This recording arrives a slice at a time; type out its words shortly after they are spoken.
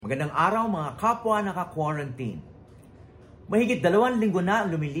Magandang araw mga kapwa naka-quarantine. Mahigit 2 linggo na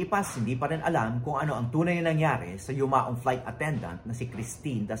ang lumilipas, hindi pa rin alam kung ano ang tunay na nangyari sa yumaong flight attendant na si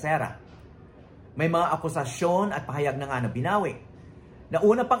Christine Dacera. May mga akusasyon at pahayag na nga na binawi.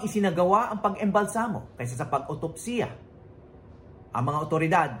 Nauna pang isinagawa ang pag-embalsamo kaysa sa pag-otopsiya. Ang mga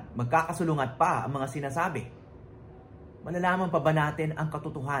otoridad, magkakasulungat pa ang mga sinasabi. Malalaman pa ba natin ang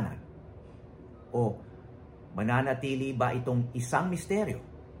katotohanan? O mananatili ba itong isang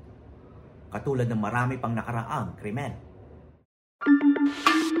misteryo? Katulad ng marami pang nakaraang krimen.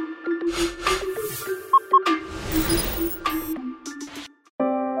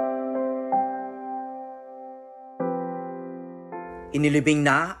 Inilibing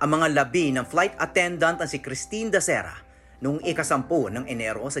na ang mga labi ng flight attendant na si Christine Dacera noong ika-10 ng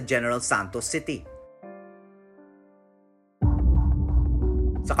Enero sa General Santos City.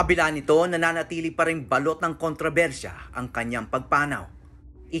 Sa kabila nito, nananatili pa rin balot ng kontrobersya ang kanyang pagpanaw.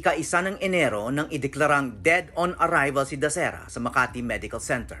 Ika-1 ng Enero nang ideklarang dead on arrival si Dacera sa Makati Medical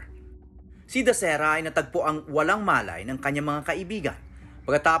Center. Si Dacera ay natagpo ang walang malay ng kanyang mga kaibigan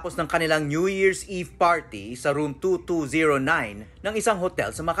pagkatapos ng kanilang New Year's Eve party sa room 2209 ng isang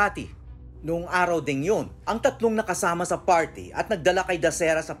hotel sa Makati. Noong araw ding yun, ang 3 nakasama sa party at nagdala kay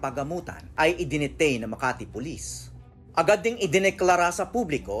Dacera sa pagamutan ay idinetain ng Makati Police. Agad ding idineklara sa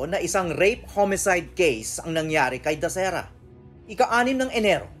publiko na isang rape homicide case ang nangyari kay Dacera. Ika-6 ng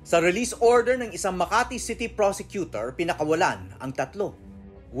Enero, sa release order ng isang Makati City prosecutor, pinakawalan ang 3.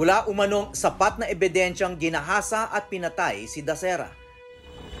 Wala umanong sapat na ebidensyang ginahasa at pinatay si Dacera.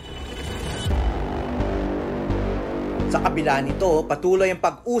 Sa kabila nito, patuloy ang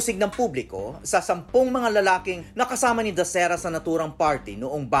pag-usig ng publiko sa 10 mga lalaking nakasama ni Dacera sa naturang party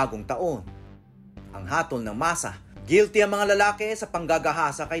noong bagong taon. Ang hatol ng masa, guilty ang mga lalaki sa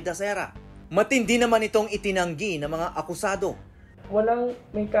panggagahasa kay Dacera. Matindi naman itong itinanggi ng mga akusado. Walang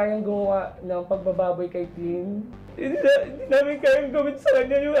may kayang gumawa ng pagbababoy kay Tim. Hindi namin kayang gawin sa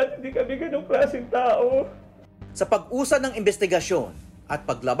kanya yun at hindi kami ganong klaseng tao. Sa pag-usad ng investigasyon at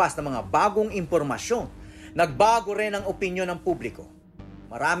paglabas ng mga bagong impormasyon, nagbago rin ang opinyon ng publiko.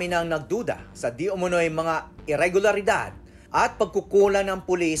 Marami nang nagduda sa di umunoy mga irregularidad at pagkukulang ng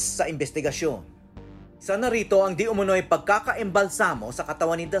pulis sa investigasyon. Isa na rito ang di umunoy pagkakaembalsamo sa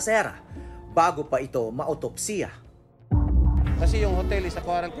katawan ni Dacera bago pa ito maotopsiya. Kasi yung hotel is a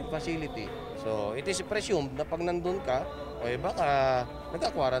quarantine facility. So, it is presumed na pag nandun ka, o baka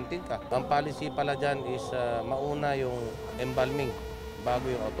nagka-quarantine ka. Ang policy pala dyan is mauna yung embalming bago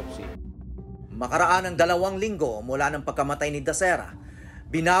yung autopsy. Makaraan ng 2 linggo mula ng pagkamatay ni Dacera,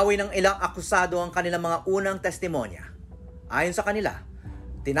 binawi ng ilang akusado ang kanilang mga unang testimonya. Ayon sa kanila,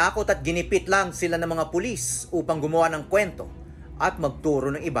 tinakot at ginipit lang sila ng mga pulis upang gumawa ng kwento at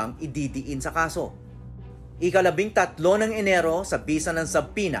magturo ng ibang ididiin sa kaso. Ika-13 ng Enero sa bisa ng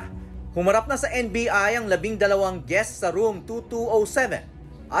Sabpina, humarap na sa NBI ang 12 guests sa room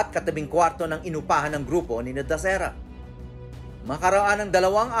 2207 at katabing kwarto ng inupahan ng grupo ni Dacera. Makaraan ng 2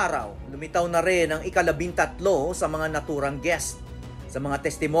 araw, lumitaw na rin ang ika-13 sa mga naturang guest sa mga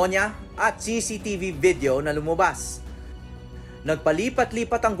testimonya at CCTV video na lumabas.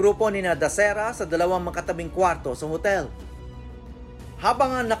 Nagpalipat-lipat ang grupo ni Dacera sa 2 magkatabing kwarto sa hotel.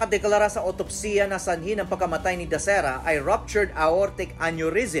 Habang ang nakadeklara sa otopsiya na sanhi ng pagkamatay ni Dacera ay ruptured aortic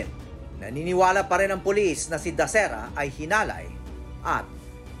aneurysm, naniniwala pa rin ang pulis na si Dacera ay hinalay at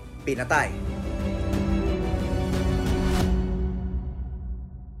pinatay.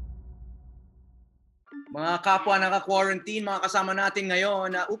 Mga kapwa naka-quarantine, mga kasama natin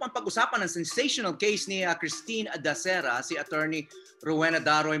ngayon upang pag-usapan ang sensational case ni Christine Dacera, si Attorney Rowena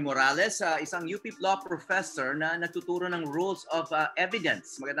Daroy Morales, isang UP Law Professor na nagtuturo ng Rules of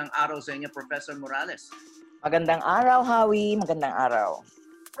Evidence. Magandang araw sa inyo, Professor Morales. Magandang araw, Howie. Magandang araw.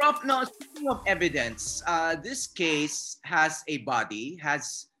 Prof, no, speaking of evidence, this case has a body,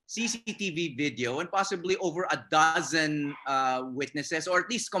 has CCTV video, and possibly over a dozen witnesses or at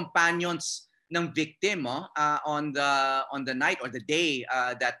least companions ng victim on the night or the day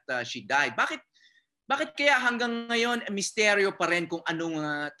that she died. Bakit kaya hanggang ngayon misteryo pa rin kung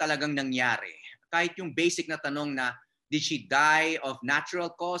anong talagang nangyari? Kahit yung basic na tanong na did she die of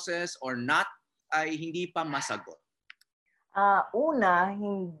natural causes or not ay hindi pa masagot. Una,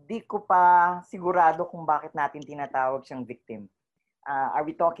 hindi ko pa sigurado kung bakit natin tinatawag siyang victim. Are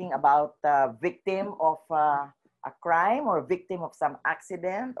we talking about victim of a crime or victim of some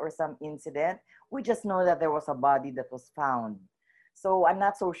accident or some incident? We just know that there was a body that was found. So I'm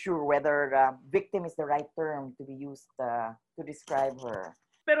not so sure whether victim is the right term to be used to describe her.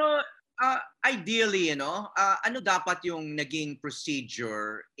 Pero ideally, ano dapat yung naging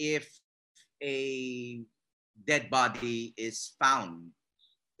procedure if a dead body is found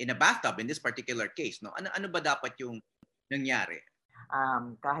in a bathtub in this particular case, no? Ano ba dapat yung nangyari?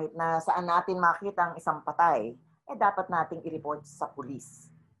 Kahit na saan natin makita ang isang patay, dapat nating i-report sa pulis.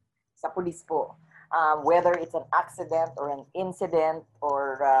 Sa pulis po. Whether it's an accident or an incident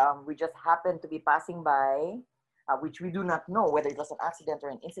or we just happen to be passing by, which we do not know whether it was an accident or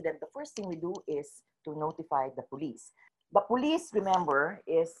an incident, the first thing we do is to notify the police. The police, remember,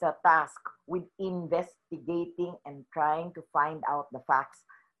 is tasked with investigating and trying to find out the facts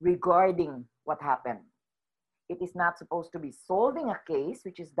regarding what happened. It is not supposed to be solving a case,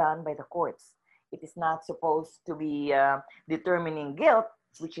 which is done by the courts. It is not supposed to be determining guilt,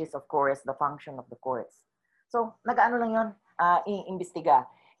 which is, of course, the function of the courts. So, nag-ano lang yun, iimbestiga.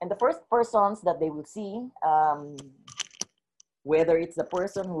 And the first persons that they will see, whether it's the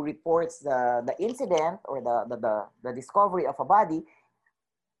person who reports the incident or the discovery of a body,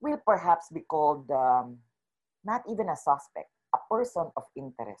 will perhaps be called not even a suspect, a person of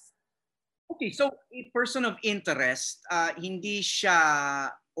interest. Okay, so a person of interest, hindi siya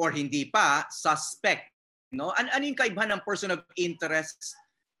or hindi pa suspect, no? Ano yung kaibahan ng person of interest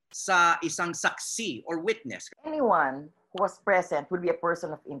sa isang saksi or witness? Anyone who was present will be a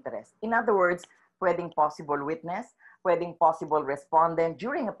person of interest. In other words, pwedeng possible witness, pwedeng possible respondent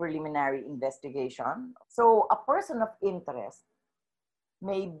during a preliminary investigation. So a person of interest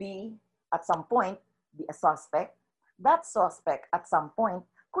may be at some point be a suspect. That suspect at some point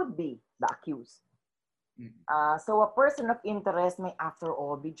could be the accused. So a person of interest may after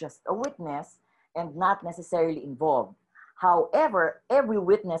all be just a witness and not necessarily involved. However, every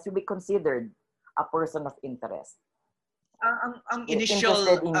witness will be considered a person of interest. Ang initial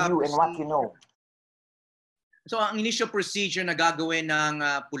interested in you and what you know. So ang initial procedure na gagawin ng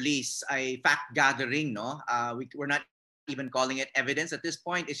police ay fact gathering, no? We're not even calling it evidence at this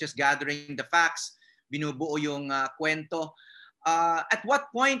point. It's just gathering the facts, binubuo yung kwento. At what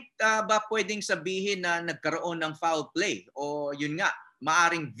point ba pwedeng sabihin na nagkaroon ng foul play o yun nga,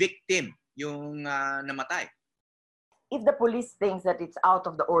 maaring victim yung namatay? If the police thinks that it's out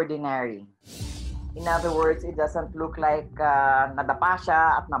of the ordinary, in other words, it doesn't look like nadapa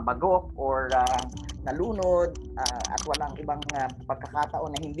siya at nabagok or nalunod at walang ibang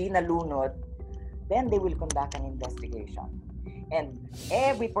pagkakataon na hindi nalunod, then they will conduct an investigation. And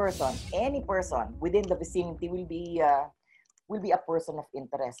every person, any person within the vicinity will be a person of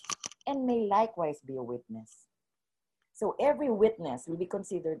interest and may likewise be a witness. So every witness will be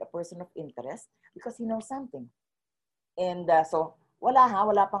considered a person of interest because he knows something. And so wala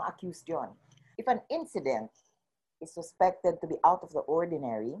pang accused yun. If an incident is suspected to be out of the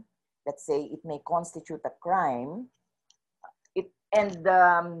ordinary, let's say it may constitute a crime, and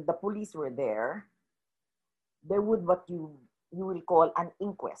the police were there would what you will call an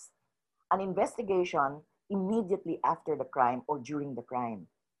inquest, an investigation immediately after the crime or during the crime.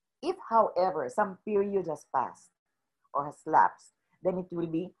 If, however, some period has passed or has lapsed, then it will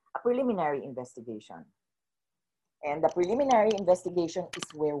be a preliminary investigation. And the preliminary investigation is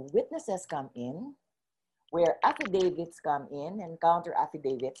where witnesses come in, where affidavits come in and counter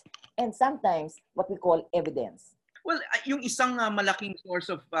affidavits, and sometimes what we call evidence. Well, yung isang malaking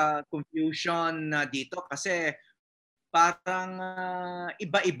source of confusion dito kasi parang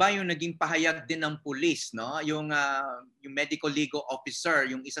iba-iba yung naging pahayag din ng police, no? Yung medical legal officer,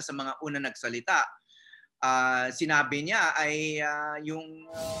 yung isa sa mga una nagsalita, sinabi niya ay yung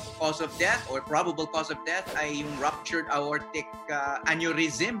cause of death or probable cause of death ay yung ruptured aortic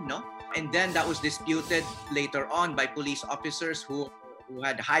aneurysm, no? And then that was disputed later on by police officers who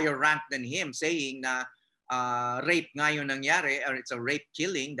had higher rank than him, saying na rape nga yung nangyari or it's a rape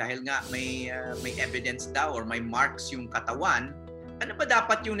killing dahil nga may evidence daw or may marks yung katawan. Ano ba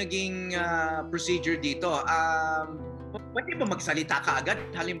dapat yung naging procedure dito? Pwede ba magsalita ka agad?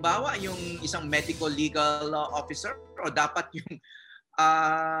 Halimbawa, yung isang medical legal officer o dapat yung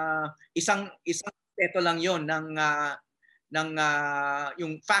isang ito lang yon ng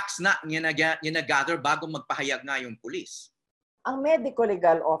yung facts na gather bago magpahayag nga yung police. Ang medical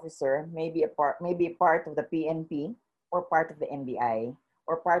legal officer may be part of the PNP or part of the NBI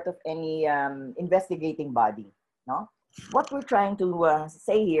or part of any investigating body, no? What we're trying to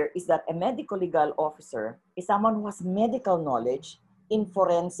say here is that a medical legal officer is someone who has medical knowledge in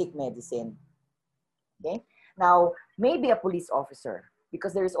forensic medicine. Okay? Now, maybe a police officer,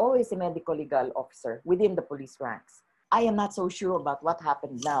 because there is always a medical legal officer within the police ranks. I am not so sure about what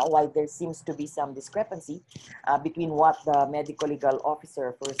happened now, why there seems to be some discrepancy between what the medical legal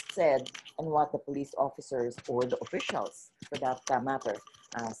officer first said and what the police officers or the officials, for that matter,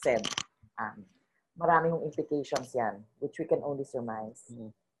 said. Maraming implications yan, which we can only surmise.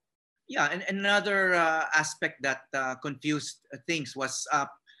 Yeah, and another aspect that confused things was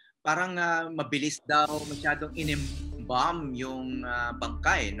parang mabilis daw masyadong inimbam yung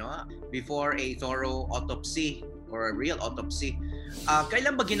bangkay, no? Before a thorough autopsy or a real autopsy.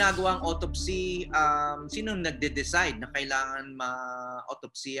 Kailan ba ginagawa ang autopsy? Sino nagde-decide na kailangan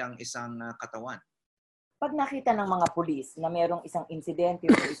ma-autopsy ang isang katawan? Pag nakita ng mga pulis na mayroong isang insidente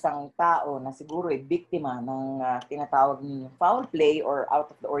o isang tao na siguro ay biktima ng tinatawag ninyong foul play or out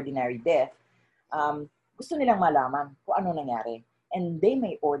of the ordinary death, gusto nilang malaman kung ano nangyari. And they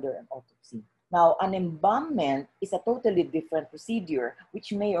may order an autopsy. Now, an embalmment is a totally different procedure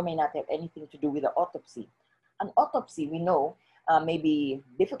which may or may not have anything to do with the autopsy. An autopsy, we know, may be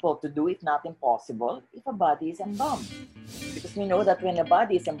difficult to do, if not impossible, if a body is embalmed. Because we know that when a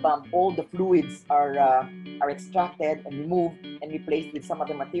body is embalmed, all the fluids are extracted and removed and replaced with some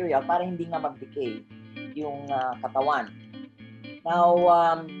other material para hindi nga mag-decay yung katawan. Now,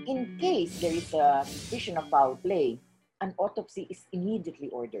 in case there is a suspicion of foul play, an autopsy is immediately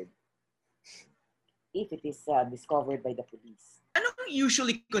ordered if it is discovered by the police. Anong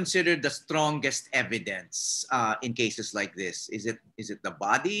usually considered the strongest evidence in cases like this? Is it the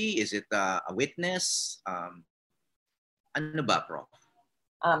body? Is it a witness? Ano ba, Prof?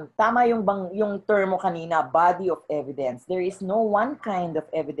 Tama yung term mo kanina, body of evidence. There is no one kind of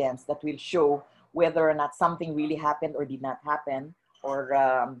evidence that will show whether or not something really happened or did not happen, or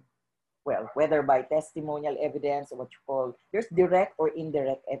whether by testimonial evidence or what you call, there's direct or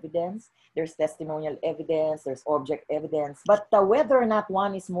indirect evidence, there's testimonial evidence, there's object evidence, but whether or not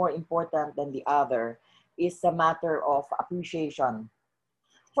one is more important than the other is a matter of appreciation.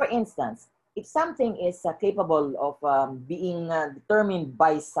 For instance, if something is capable of being determined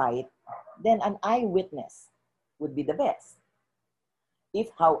by sight, then an eyewitness would be the best. If,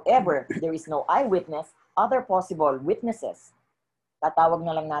 however, there is no eyewitness, other possible witnesses, tatawag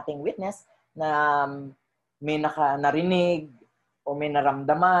na lang nating witness na may narinig o may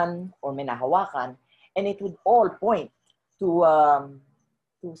naramdaman o may nahawakan, and it would all point to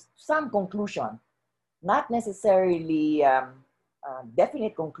some conclusion, not necessarily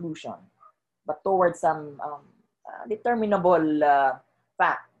definite conclusion, but towards some determinable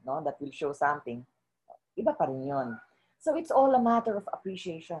fact, no, that will show something. Iba pa rin yun. So it's all a matter of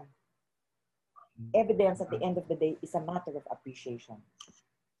appreciation. Evidence at the end of the day is a matter of appreciation.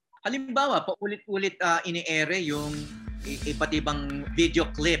 Halimbawa, paulit-ulit ini-ere yung iba't ibang video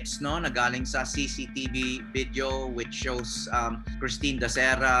clips, no, na galing sa CCTV video which shows Christine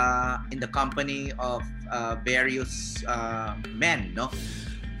Dacera in the company of various men, no?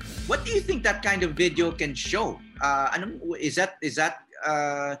 What do you think that kind of video can show? Can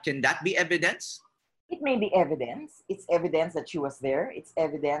that be evidence? It may be evidence. It's evidence that she was there. It's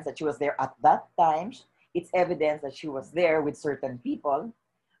evidence that she was there at that time. It's evidence that she was there with certain people.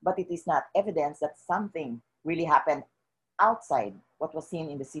 But it is not evidence that something really happened outside what was seen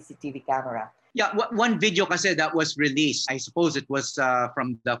in the CCTV camera. Yeah, one video kasi that was released, I suppose it was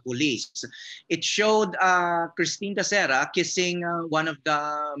from the police. It showed Christine Dacera kissing one of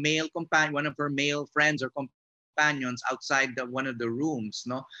her male friends or companions outside one of the rooms,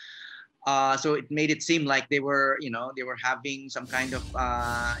 no? So it made it seem like they were having some kind of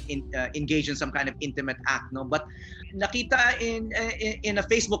engaged in some kind of intimate act, no? But nakita in a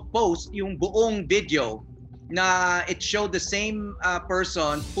Facebook post yung buong video na it showed the same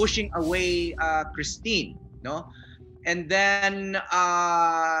person pushing away Christine, no? And then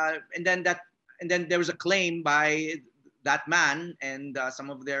there was a claim by that man and some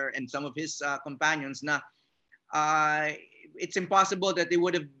of his companions na it's impossible that they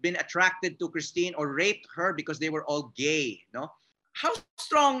would have been attracted to Christine or raped her because they were all gay, no? How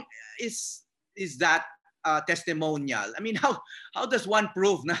strong is that testimonial? I mean, how does one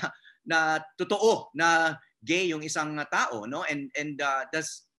prove na totoo na gay yung isang tao, no? And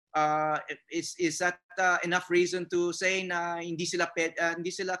is that enough reason to say na hindi sila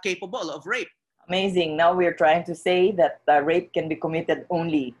capable of rape? Amazing. Now we're trying to say that rape can be committed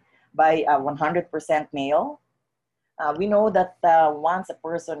only by a 100% male. We know that once a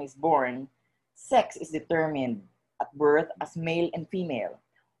person is born, sex is determined at birth as male and female.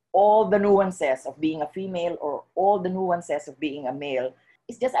 All the nuances of being a female or all the nuances of being a male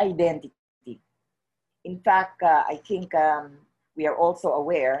is just identity. In fact, I think we are also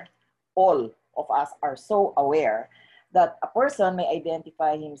aware, all of us are so aware, that a person may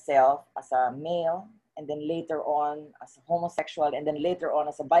identify himself as a male, and then later on as a homosexual, and then later on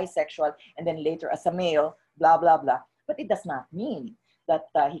as a bisexual, and then later as a male, blah, blah, blah. But it does not mean that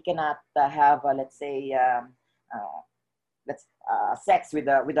he cannot have, let's say, sex with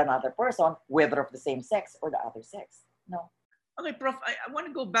another person, whether of the same sex or the other sex. No. Okay, Prof, I want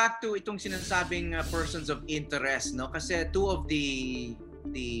to go back to itong sinasabing persons of interest, no? Kasi two of the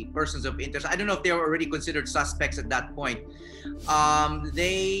the persons of interest. I don't know if they were already considered suspects at that point.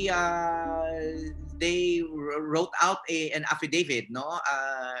 They wrote out an affidavit, no,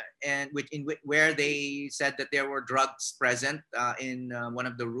 and where they said that there were drugs present in one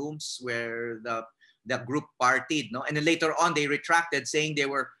of the rooms where the group partied, no, and then later on they retracted, saying they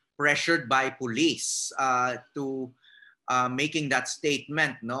were pressured by police to making that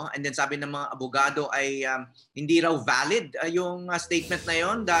statement, no? And then sabi ng mga abogado ay hindi raw valid yung statement na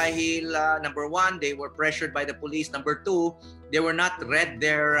yon dahil number one, they were pressured by the police. Number two, they were not read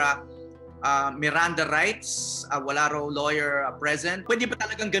their Miranda rights. Wala raw lawyer present. Pwede ba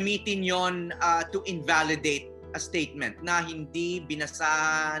talagang gamitin yon to invalidate a statement na hindi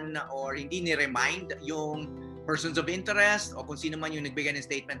binasahan or hindi ni-remind yung persons of interest o kung sino man yung nagbigay ng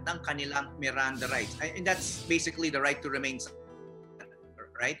statement ng kanilang Miranda rights? And that's basically the right to remain silent,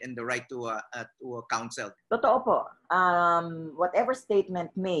 right? And the right to counsel. Totoo po. Whatever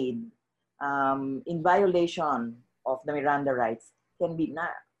statement made in violation of the Miranda rights can be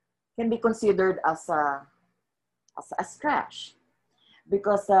considered as trash.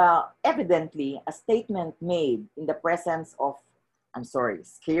 Because evidently, a statement made in the presence of,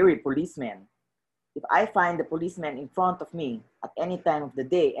 scary policemen. If I find the policeman in front of me at any time of the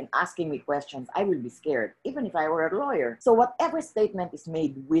day and asking me questions, I will be scared, even if I were a lawyer. So whatever statement is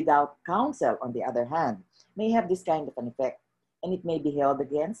made without counsel, on the other hand, may have this kind of an effect. And it may be held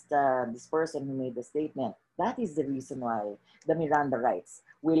against this person who made the statement. That is the reason why the Miranda rights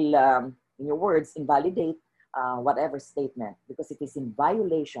will, in your words, invalidate whatever statement, because it is in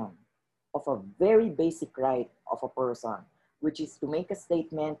violation of a very basic right of a person, which is to make a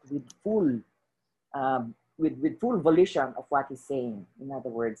statement with full volition of what he's saying. In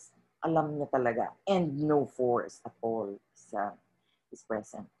other words, alam niya talaga, and no force at all is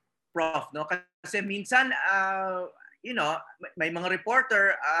present. Prof, no? Kasi minsan, may mga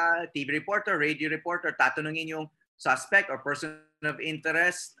reporter, TV reporter, radio reporter, tatanungin yung suspect or person of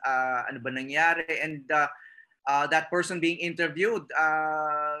interest, ano ba nangyari, and that person being interviewed,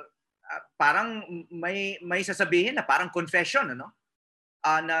 parang may sasabihin na parang confession, ano?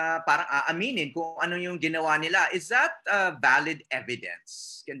 Na parang aaminin kung ano yung ginawa nila. Is that valid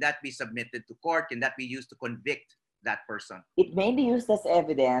evidence? Can that be submitted to court? Can that be used to convict that person? It may be used as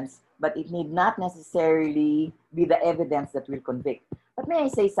evidence, but it need not necessarily be the evidence that will convict. But may I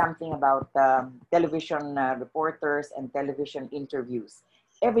say something about television reporters and television interviews?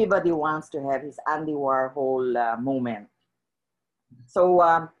 Everybody wants to have his Andy Warhol moment. So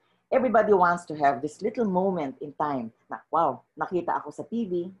everybody wants to have this little moment in time na, wow, nakita ako sa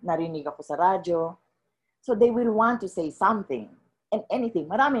TV, narinig ako sa radyo. So they will want to say something and anything.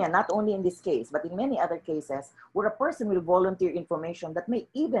 Marami yan, not only in this case, but in many other cases where a person will volunteer information that may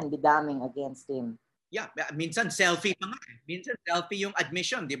even be damning against him. Yeah, minsan selfie pa nga. Minsan selfie yung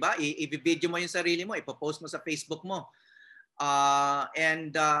admission, di ba? I-video mo yung sarili mo, ipopost mo sa Facebook mo.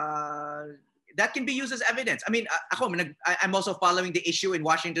 And that can be used as evidence. I mean, I'm also following the issue in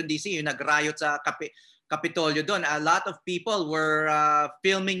Washington, D.C., yung nagrayot sa Kapitolyo doon. A lot of people were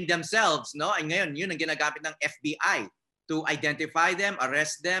filming themselves, no? And ngayon, yun ang ginagamit ng FBI to identify them,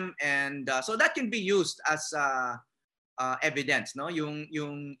 arrest them, and so that can be used as evidence, no?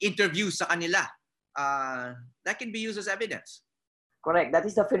 Yung interview sa kanila, that can be used as evidence. Correct. That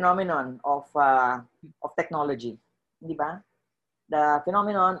is the phenomenon of technology, di ba? The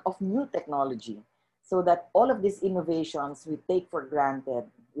phenomenon of new technology, so that all of these innovations we take for granted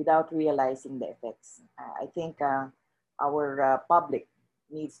without realizing the effects. I think our public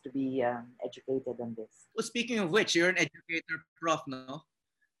needs to be educated on this. Well, speaking of which, you're an educator, Prof, no?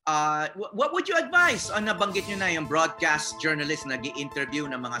 What would you advise on nabanggit nyo na yung broadcast journalists na nag-i-interview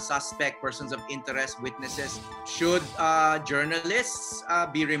ng mga suspect, persons of interest, witnesses? Should journalists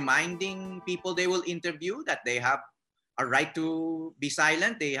be reminding people they will interview that they have a right to be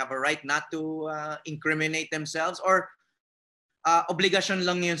silent, they have a right not to incriminate themselves, or obligasyon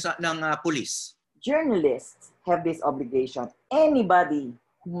lang yun ng police? Journalists have this obligation. Anybody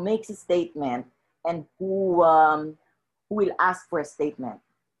who makes a statement and who will ask for a statement,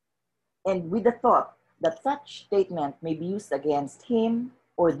 and with the thought that such statement may be used against him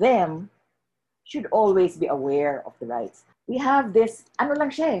or them, should always be aware of the rights. We have this,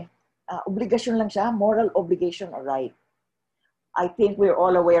 obligasyon lang siya, moral obligation or right. I think we're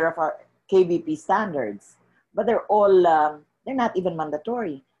all aware of our KBP standards, but they're all, they're not even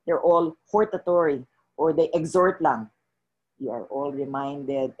mandatory. They're all hortatory, or they exhort lang. You are all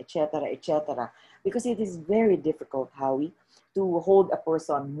reminded, etc., etc. Because it is very difficult, Howie, to hold a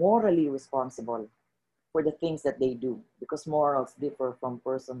person morally responsible for the things that they do, because morals differ from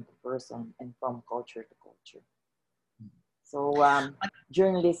person to person and from culture to culture. So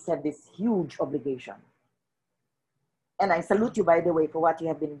journalists have this huge obligation. And I salute you, by the way, for what you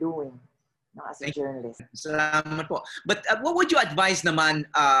have been doing, as a journalist. Salamat po. But what would you advise naman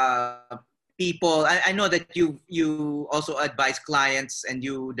people? I know that you also advise clients and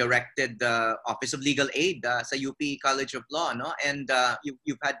you directed the Office of Legal Aid sa UP College of Law, no? And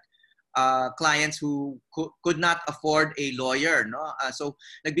you've had clients who could not afford a lawyer, no? So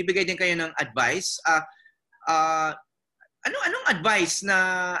nagbibigay din kayo ng advice. Anong advice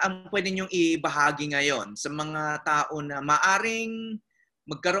na ang pwede niyong ibahagi ngayon sa mga tao na maaring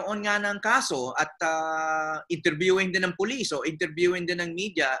magkaroon nga ng kaso at interviewing din ng police o interviewing din ng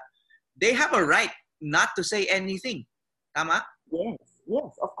media? They have a right not to say anything. Tama?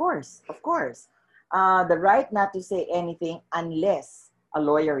 Yes, of course. The right not to say anything unless a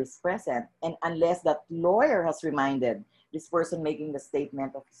lawyer is present and unless that lawyer has reminded this person making the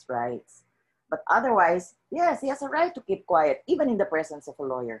statement of his rights. But otherwise, yes, he has a right to keep quiet, even in the presence of a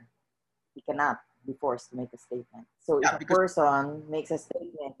lawyer. He cannot be forced to make a statement. So if a person makes a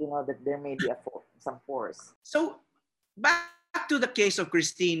statement, that there may be some force. So back to the case of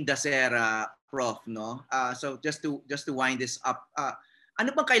Christine Dacera, Prof, no? So just to wind this up,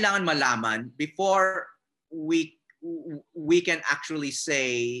 ano bang kailangan malaman before we can actually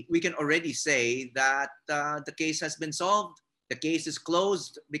say, we can already say that the case has been solved? The case is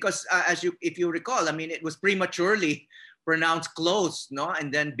closed because if you recall, I mean, it was prematurely pronounced closed, no?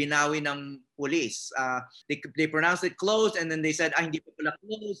 And then binawi ng police. They pronounced it closed and then they said, hindi pa pala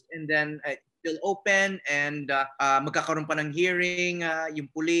closed, and then it's still open and magkakaroon pa ng hearing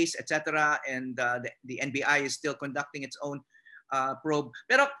yung police, etc. And the NBI is still conducting its own probe.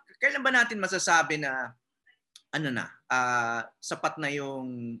 Pero kailan ba natin masasabi na sapat na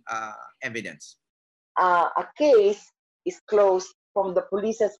yung evidence? A case is closed from the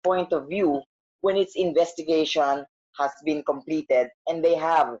police's point of view when its investigation has been completed and they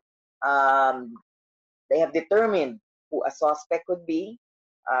have determined who a suspect could be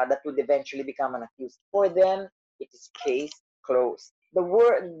that would eventually become an accused. For them, it is case closed. The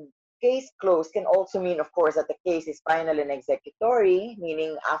word case closed can also mean, of course, that the case is final and executory,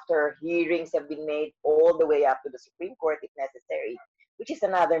 meaning after hearings have been made all the way up to the Supreme Court if necessary, which is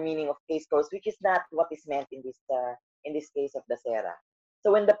another meaning of case closed, which is not what is meant in this case of Dacera.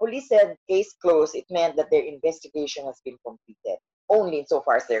 So when the police said case closed, it meant that their investigation has been completed, only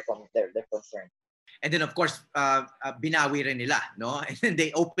insofar as they're concerned. And then of course, binawi rin nila, no? And then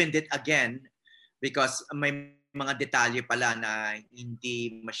they opened it again because may mga detalye pala na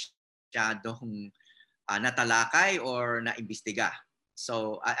hindi masyadong natalakay or naimbestiga.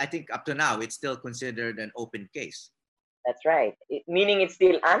 So I think up to now, it's still considered an open case. That's right. Meaning it's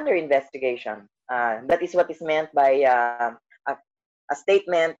still under investigation. That is what is meant by a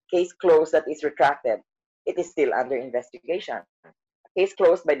statement, case closed, that is retracted. It is still under investigation. A case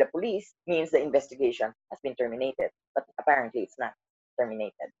closed by the police means the investigation has been terminated, but apparently it's not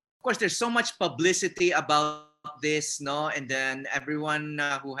terminated. Of course, there's so much publicity about this, no? And then everyone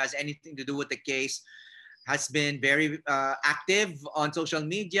who has anything to do with the case has been very active on social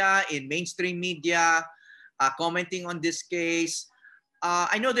media, in mainstream media, commenting on this case.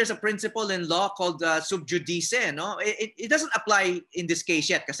 I know there's a principle in law called sub judice, no? It doesn't apply in this case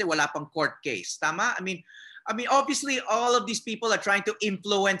yet kasi wala pang court case. Tama? I mean, obviously, all of these people are trying to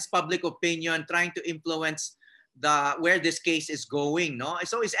influence public opinion, trying to influence where this case is going, no?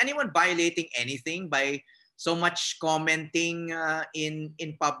 So is anyone violating anything by so much commenting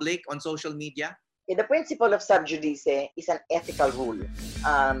in public on social media? The principle of sub judice is an ethical rule.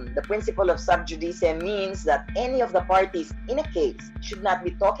 The principle of sub judice means that any of the parties in a case should not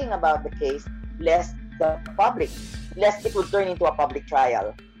be talking about the case lest it would turn into a public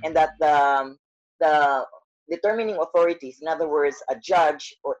trial, and that the determining authorities, in other words, a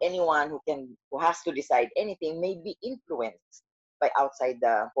judge or anyone who has to decide anything, may be influenced by outside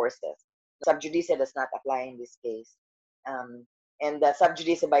the forces. Sub judice does not apply in this case. And the sub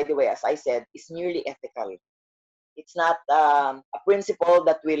judice, by the way, as I said, is merely ethical. It's not a principle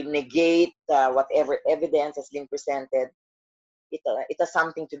that will negate whatever evidence has been presented. It has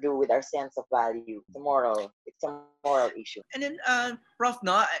something to do with our sense of value. It's a moral issue. And then, Prof,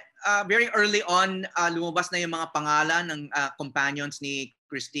 no, very early on, lumabas na yung mga pangalan ng companions ni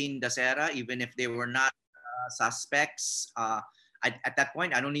Christine Dacera, even if they were not suspects. At that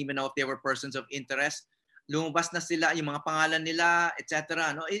point, I don't even know if they were persons of interest. Lumabas na sila, yung mga pangalan nila,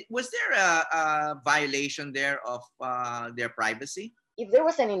 etc. No? Was there a violation there of their privacy? If there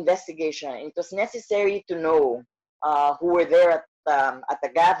was an investigation, it was necessary to know who were there at the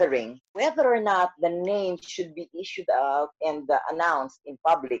gathering. Whether or not the name should be issued out and announced in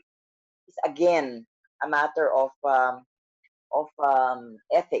public is again a matter of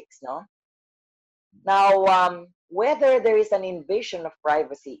ethics, no? Now, whether there is an invasion of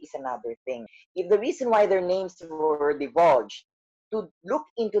privacy is another thing. If the reason why their names were divulged to look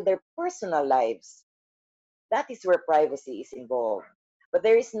into their personal lives, that is where privacy is involved. But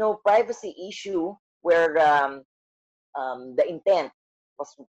there is no privacy issue where the intent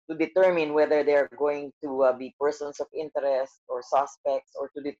was to determine whether they're going to be persons of interest or suspects,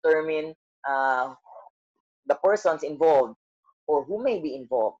 or to determine the persons involved or who may be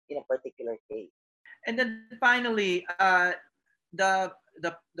involved in a particular case. And then finally, the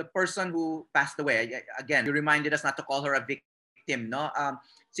person who passed away, again, you reminded us not to call her a victim, no?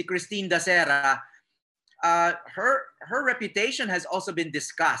 Si Christine Dacera, her reputation has also been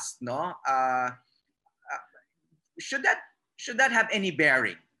discussed, no? Should that have any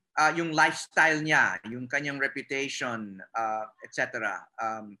bearing? Yung lifestyle niya, yung kanyang reputation, etc.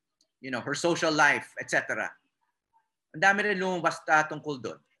 Her social life, etc. Ang dami rin lumabas tungkol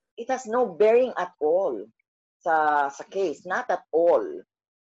doon. It has no bearing at all sa case, not at all.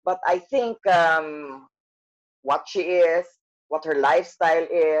 But I think what she is, what her lifestyle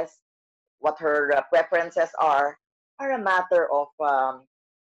is, what her preferences are a matter of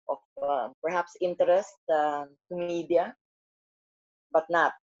perhaps interest to media, but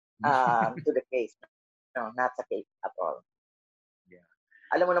not to the case. No, not the case at all. Yeah.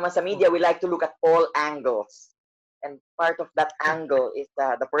 Alam mo naman sa media, we like to look at all angles. And part of that angle is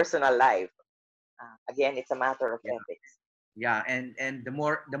the personal life. Again, it's a matter of ethics. Yeah, and the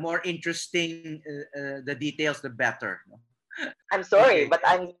more interesting the details, the better. I'm sorry, Okay. but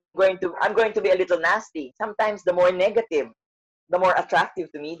I'm going to be a little nasty. Sometimes the more negative, the more attractive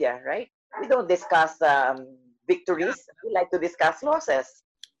to media, right? We don't discuss victories. We like to discuss losses.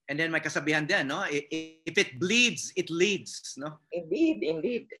 And then may kasabihan din, no? If it bleeds, it leads, no?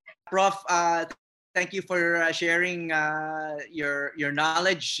 Indeed. Prof, thank you for sharing your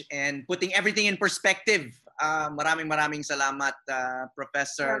knowledge and putting everything in perspective. Maraming salamat,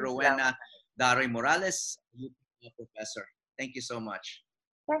 Professor Rowena Daroy Morales, Professor. Thank you so much.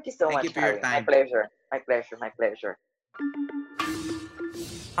 Thank you so Thank much, you for your Harry. time. My pleasure.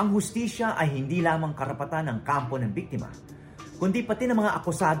 Ang hustisya ay hindi lamang karapatan ng kampo ng biktima, kundi pati ng mga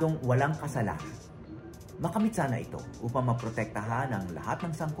akusadong walang kasalanan. Makamit sana ito upang maprotektahan ang lahat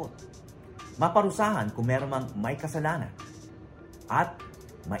ng sangkot. Maparusahan kung meron mang may kasalanan. At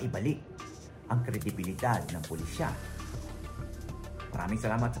maibalik ang kredibilidad ng pulisya. Maraming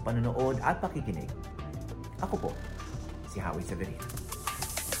salamat sa panonood at pakikinig. Ako po, si Howie Severino.